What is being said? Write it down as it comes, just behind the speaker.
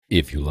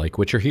If you like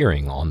what you're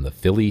hearing on the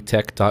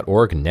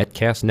phillytech.org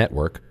Netcast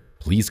network,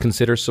 please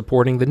consider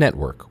supporting the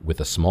network with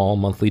a small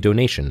monthly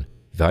donation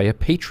via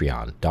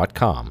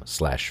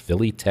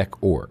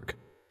patreon.com/phillytechorg.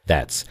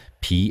 That's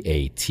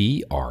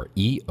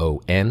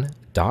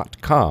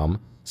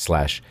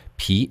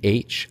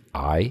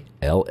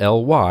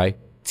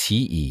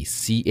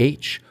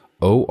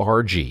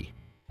patreon.com/PHILLYTECHORG.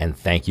 And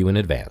thank you in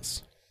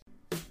advance.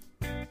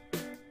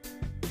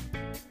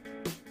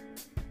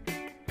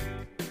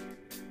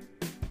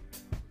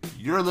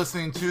 You're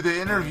listening to The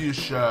Interview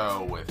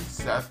Show with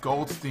Seth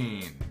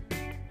Goldstein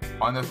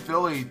on the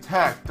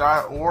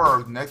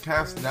phillytech.org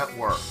Netcast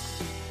Network.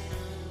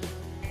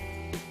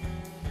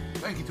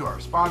 Thank you to our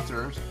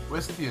sponsors,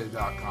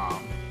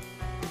 Wistia.com,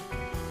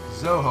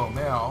 Zoho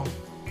Mail,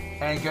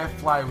 and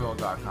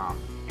GetFlywheel.com.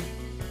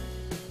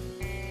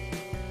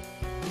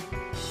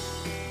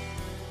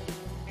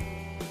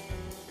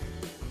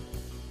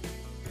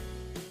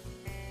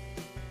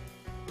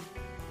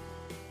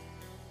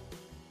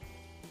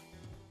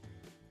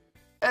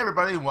 Hey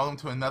everybody, welcome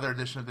to another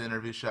edition of The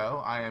Interview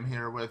Show. I am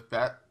here with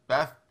Beth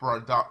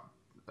Brodovsky.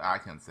 I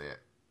can't say it.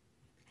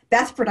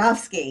 Beth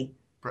Brodovsky.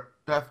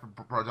 Beth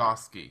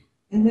Brodovsky.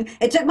 Mm-hmm.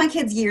 It took my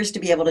kids years to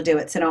be able to do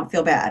it, so don't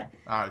feel bad.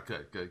 All right,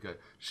 good.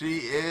 She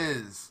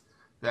is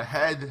the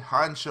head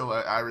honcho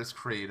at Iris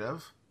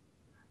Creative,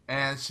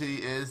 and she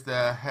is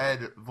the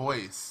head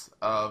voice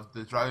of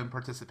the Driving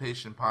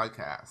Participation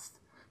podcast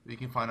that you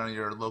can find on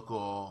your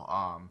local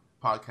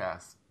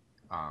podcast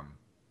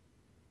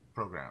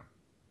program,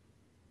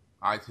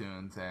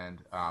 iTunes,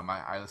 and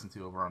I listen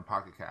to over on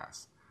Pocket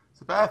Cast.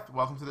 So Beth,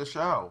 welcome to the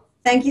show.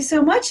 Thank you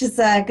so much. It's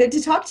good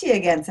to talk to you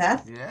again,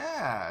 Seth.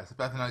 Yeah, so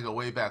Beth and I go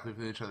way back. We've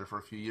known each other for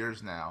a few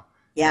years now.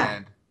 Yeah.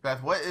 And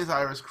Beth, what is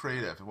Iris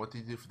Creative, and what do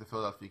you do for the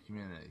Philadelphia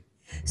community?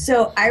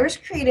 So Iris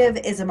Creative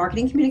is a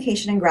marketing,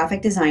 communication, and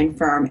graphic design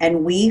firm,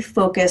 and we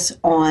focus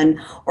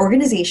on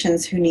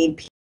organizations who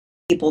need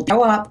people to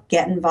grow up,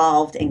 get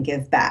involved, and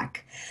give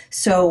back.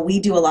 So we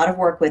do a lot of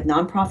work with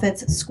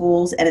nonprofits,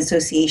 schools, and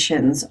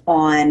associations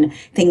on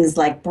things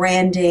like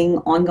branding,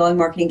 ongoing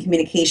marketing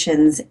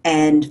communications,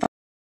 and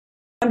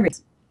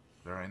fundraising.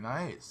 Very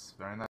nice.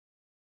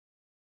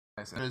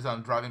 And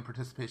does driving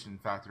participation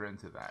factor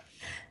into that?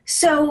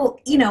 So,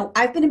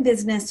 I've been in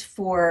business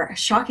for,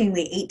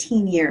 shockingly,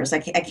 18 years. I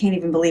can't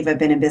even believe I've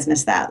been in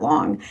business that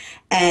long.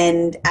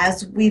 And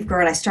as we've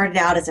grown, I started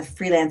out as a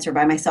freelancer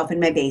by myself in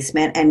my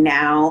basement, and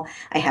now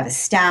I have a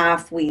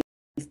staff. We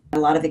have a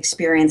lot of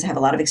experience. I have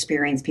a lot of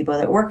experienced people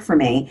that work for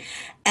me.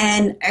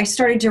 And I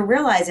started to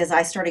realize as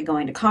I started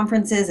going to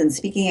conferences and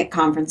speaking at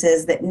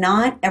conferences that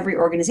not every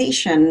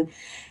organization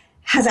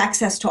has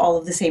access to all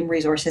of the same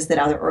resources that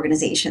other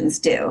organizations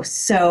do.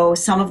 So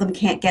some of them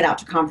can't get out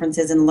to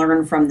conferences and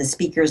learn from the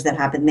speakers that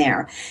happen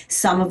there.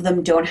 Some of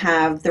them don't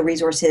have the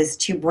resources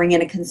to bring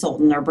in a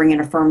consultant or bring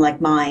in a firm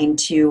like mine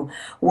to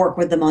work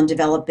with them on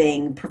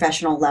developing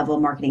professional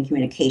level marketing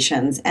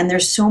communications. And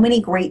there's so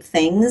many great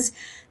things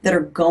that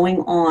are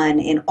going on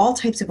in all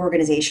types of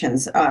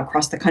organizations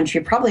across the country,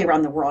 probably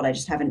around the world. I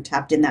just haven't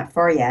tapped in that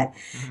far yet.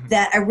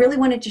 That I really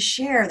wanted to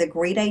share the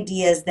great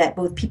ideas that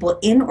both people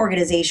in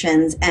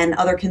organizations and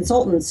other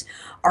consultants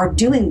are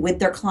doing with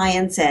their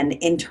clients and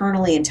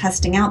internally and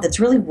testing out that's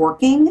really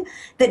working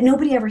that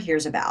nobody ever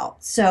hears about.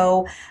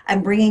 So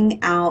I'm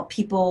bringing out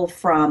people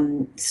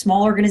from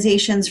small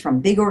organizations,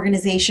 from big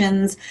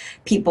organizations,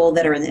 people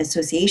that are in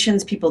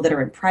associations, people that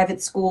are in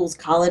private schools,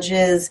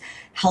 colleges,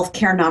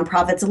 healthcare,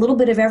 nonprofits, a little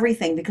bit of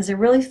everything, because I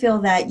really feel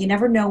that you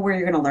never know where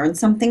you're going to learn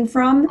something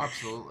from.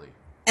 Absolutely.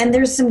 And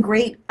there's some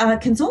great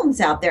consultants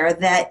out there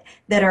that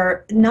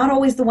are not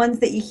always the ones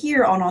that you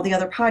hear on all the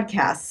other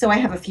podcasts. So I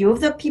have a few of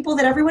the people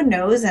that everyone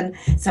knows and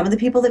some of the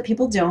people that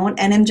people don't.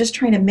 And I'm just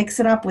trying to mix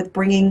it up with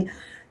bringing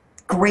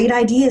great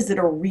ideas that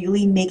are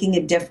really making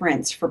a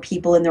difference for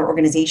people in their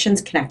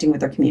organizations connecting with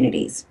their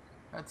communities.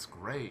 That's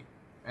great.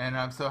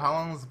 And so how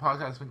long has the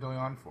podcast been going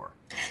on for?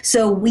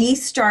 So we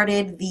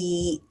started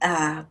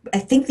I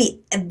think the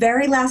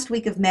very last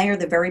week of May or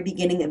the very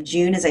beginning of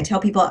June. As I tell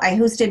people, I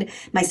hosted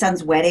my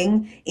son's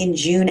wedding in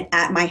June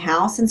at my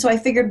house. And so I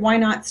figured, why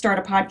not start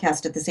a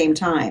podcast at the same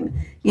time,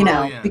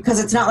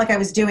 because it's not like I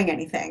was doing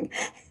anything.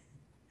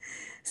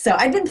 So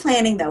I'd been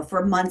planning, though,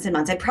 for months and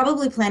months. I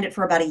probably planned it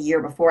for about a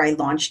year before I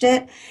launched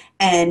it.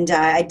 And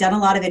I'd done a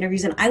lot of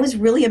interviews. And I was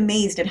really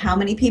amazed at how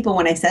many people,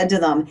 when I said to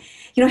them,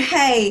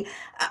 hey,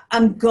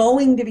 I'm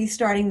going to be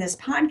starting this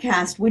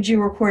podcast. Would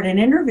you record an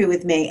interview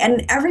with me?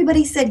 And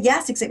everybody said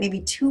yes, except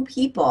maybe 2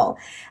 people.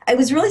 I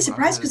was really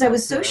surprised because I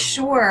was so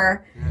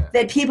sure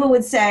that people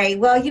would say,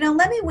 well,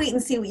 let me wait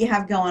and see what you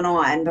have going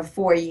on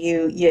before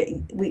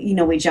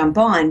we jump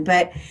on.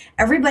 But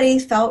everybody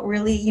felt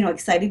really,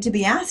 excited to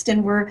be asked.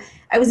 And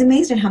I was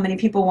amazed at how many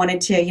people wanted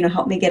to,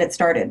 help me get it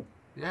started.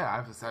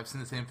 Yeah, I've seen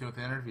the same thing with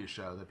the interview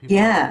show. That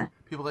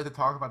people like to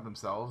talk about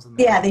themselves. And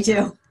they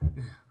do.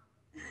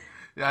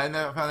 Yeah, I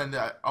never found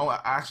that.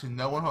 Actually,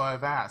 no one who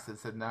I've asked has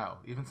said no.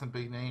 Even some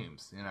big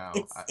names,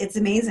 It's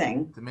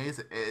amazing. It's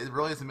amazing. It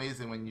really is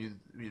amazing when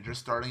you're just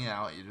starting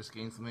out. You're just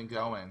getting something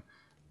going,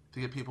 to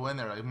get people in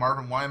there, like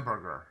Marvin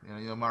Weinberger.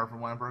 You know Marvin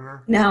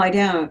Weinberger? No, I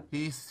don't.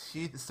 He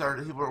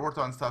worked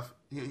on stuff.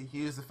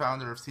 He was the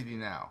founder of CD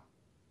Now.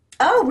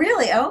 Oh,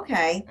 really? Oh,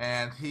 okay.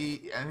 And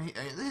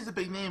he's a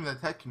big name in the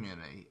tech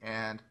community.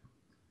 And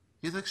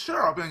he's like,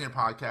 sure, I'll be on your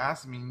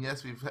podcast. I mean,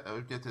 yes, we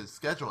get to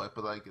schedule it,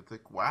 but like, it's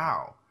like,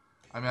 wow.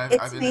 I mean, It's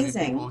I've interviewed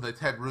amazing. people like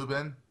Ted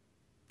Rubin.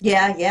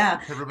 Yeah,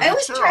 yeah. Ted Rubin, I like,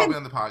 always sure, I'll try be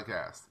on the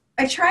podcast.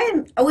 I try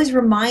and always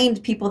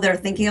remind people that are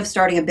thinking of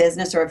starting a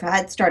business or have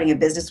had starting a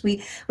business.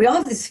 We all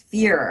have this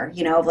fear,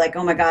 of like,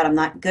 oh my God, I'm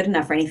not good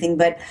enough or anything.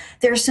 But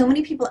there are so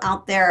many people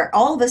out there,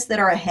 all of us that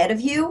are ahead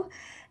of you.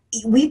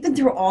 We've been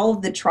through all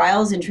of the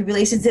trials and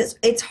tribulations.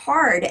 It's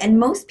hard, and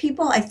most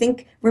people, I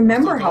think, We're still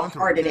remember how going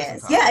through hard it it too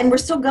is. Yeah, sometimes. and we're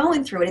still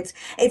going through it.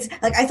 It's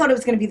like I thought it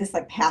was going to be this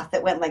like path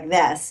that went like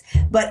this,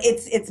 but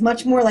it's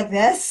much more like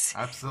this,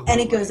 and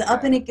it goes Absolutely,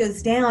 up yeah. and it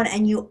goes down,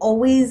 and you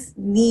always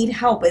need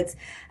help.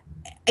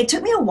 It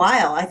took me a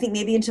while, I think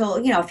maybe until,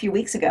 a few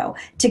weeks ago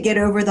to get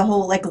over the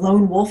whole like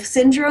lone wolf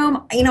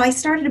syndrome. I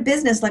started a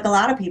business like a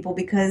lot of people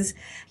because,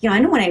 I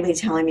didn't want anybody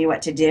telling me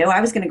what to do. I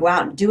was going to go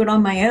out and do it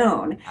on my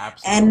own. And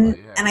Absolutely,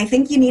 and yeah. I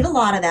think you need a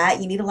lot of that.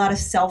 You need a lot of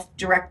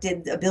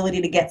self-directed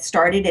ability to get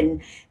started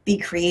and be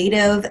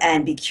creative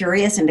and be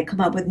curious and to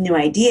come up with new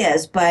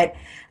ideas. But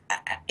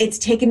it's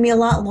taken me a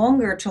lot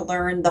longer to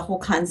learn the whole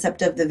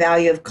concept of the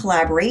value of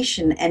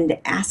collaboration and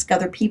to ask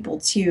other people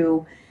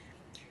to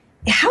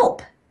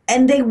help,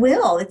 and they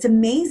will. It's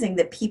amazing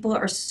that people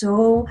are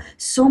so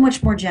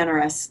much more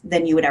generous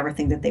than you would ever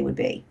think that they would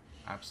be.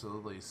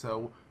 Absolutely.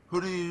 So, how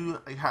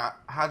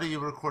do you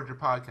record your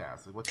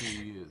podcast? Like, what do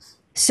you use?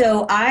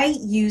 So I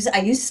use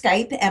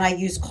Skype and I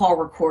use Call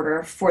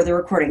Recorder for the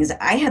recordings.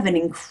 I have an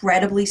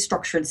incredibly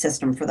structured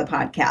system for the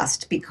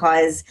podcast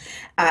because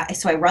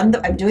so I'm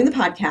doing the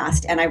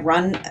podcast and I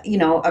run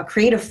a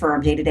creative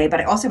firm day to day. But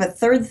I also have a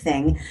third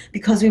thing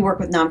because we work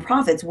with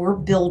nonprofits. We're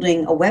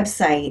building a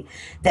website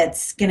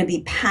that's going to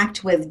be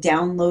packed with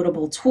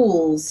downloadable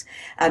tools,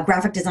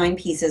 graphic design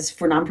pieces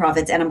for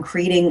nonprofits, and I'm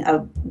creating a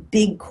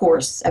big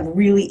course, a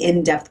really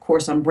in-depth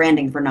course on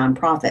branding for That's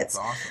nonprofits.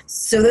 awesome.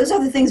 So those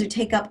are the things that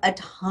take up a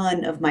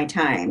ton of my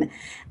time.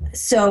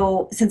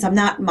 So since I'm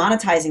not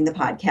monetizing the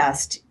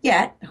podcast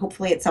yet,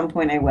 hopefully at some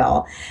point I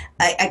will,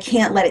 I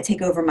can't let it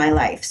take over my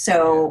life. Yeah.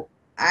 So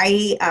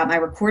I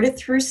record it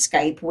through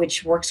Skype,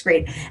 which works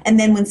great. And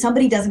then when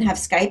somebody doesn't have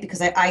Skype, because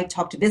I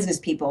talk to business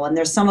people, and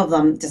there's some of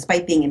them,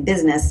 despite being in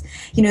business,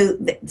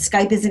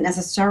 Skype isn't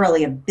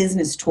necessarily a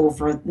business tool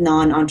for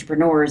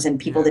non-entrepreneurs and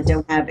people that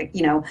Yes. don't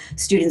have,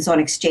 students on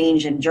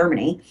exchange in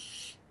Germany.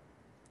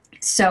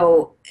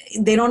 So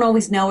they don't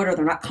always know it or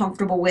they're not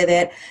comfortable with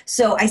it.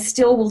 So I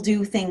still will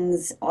do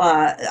things,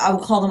 I will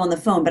call them on the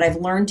phone, but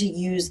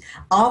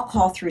I'll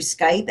call through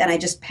Skype and I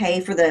just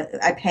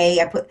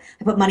I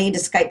put money into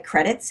Skype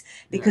credits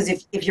because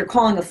Yes. if you're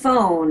calling a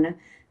phone,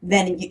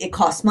 then it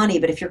costs money.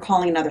 But if you're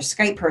calling another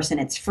Skype person,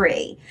 it's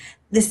free.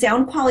 The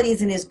sound quality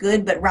isn't as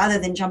good, but rather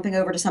than jumping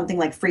over to something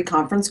like free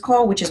conference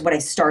call, which is what I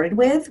started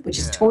with, which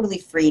is Yeah. totally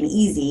free and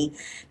easy,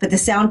 but the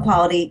sound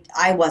quality,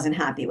 I wasn't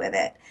happy with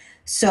it.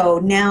 So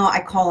now I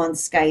call on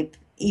Skype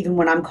even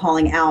when I'm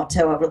calling out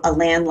to a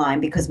landline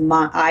because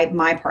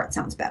my part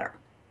sounds better.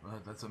 Well,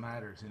 that's what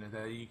matters.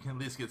 That you can at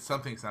least get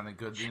something sounding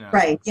good.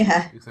 Right.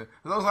 Yeah. You say, as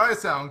long as I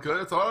sound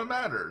good, it's all that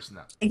matters.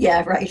 No,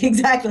 Yeah. Right.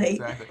 Exactly.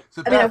 exactly.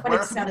 So, I mean, I Beth, want it where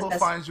to can sound as people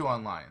best. find you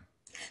online?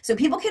 So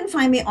people can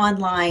find me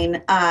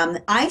online.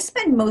 I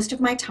spend most of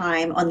my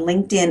time on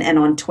LinkedIn and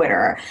on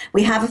Twitter.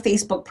 We have a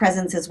Facebook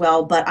presence as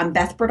well, but I'm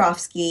Beth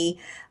Brodovsky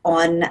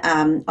on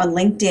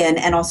LinkedIn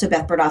and also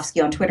Beth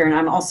Brodovsky on Twitter, and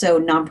I'm also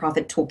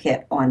Nonprofit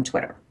Toolkit on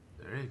Twitter.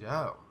 There you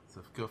go.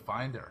 So go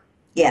find her.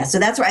 Yeah, so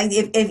that's where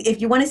if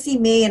you want to see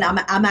me and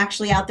I'm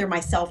actually out there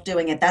myself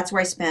doing it, that's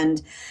where I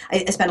spend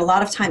a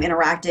lot of time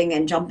interacting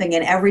and jumping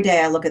in every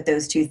day. I look at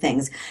those two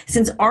things.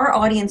 Since our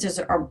audiences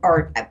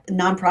are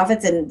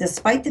nonprofits, and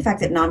despite the fact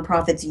that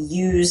nonprofits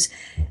use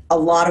a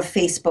lot of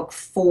Facebook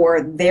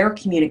for their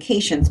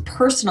communications,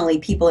 personally,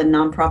 people in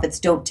nonprofits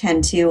don't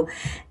tend to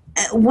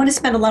want to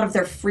spend a lot of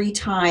their free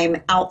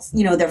time out,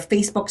 their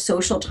Facebook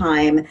social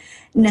time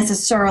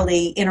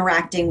necessarily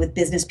interacting with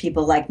business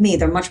people like me.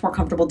 They're much more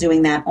comfortable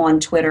doing that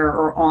on Twitter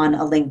or on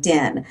a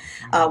LinkedIn.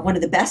 One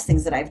of the best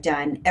things that I've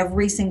done,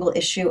 every single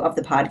issue of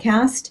the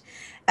podcast,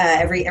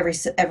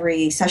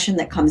 every session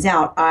that comes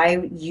out,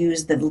 I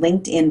use the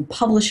LinkedIn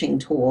publishing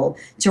tool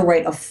to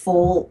write a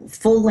full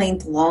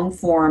length, long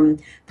form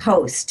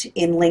post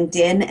in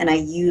LinkedIn, and I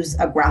use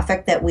a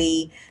graphic that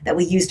we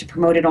use to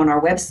promote it on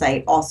our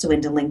website also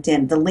into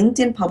LinkedIn. The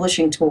LinkedIn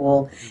publishing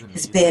tool This is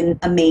has amazing. been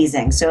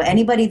amazing. So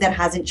anybody that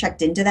hasn't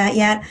checked into that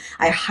yet,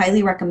 I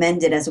highly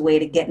recommend it as a way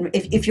to get.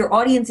 If your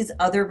audience is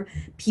other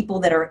people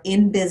that are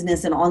in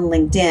business and on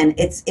LinkedIn,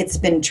 it's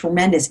been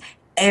tremendous.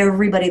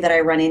 Everybody that I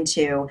run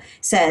into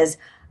says,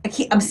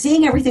 I'm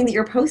seeing everything that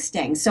you're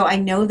posting, so I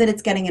know that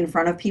it's getting in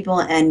front of people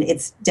and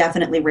it's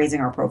definitely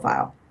raising our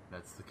profile.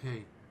 That's the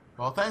key.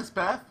 Well, thanks,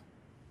 Beth.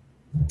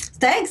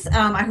 Thanks.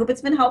 I hope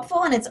it's been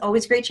helpful and it's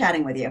always great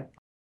chatting with you.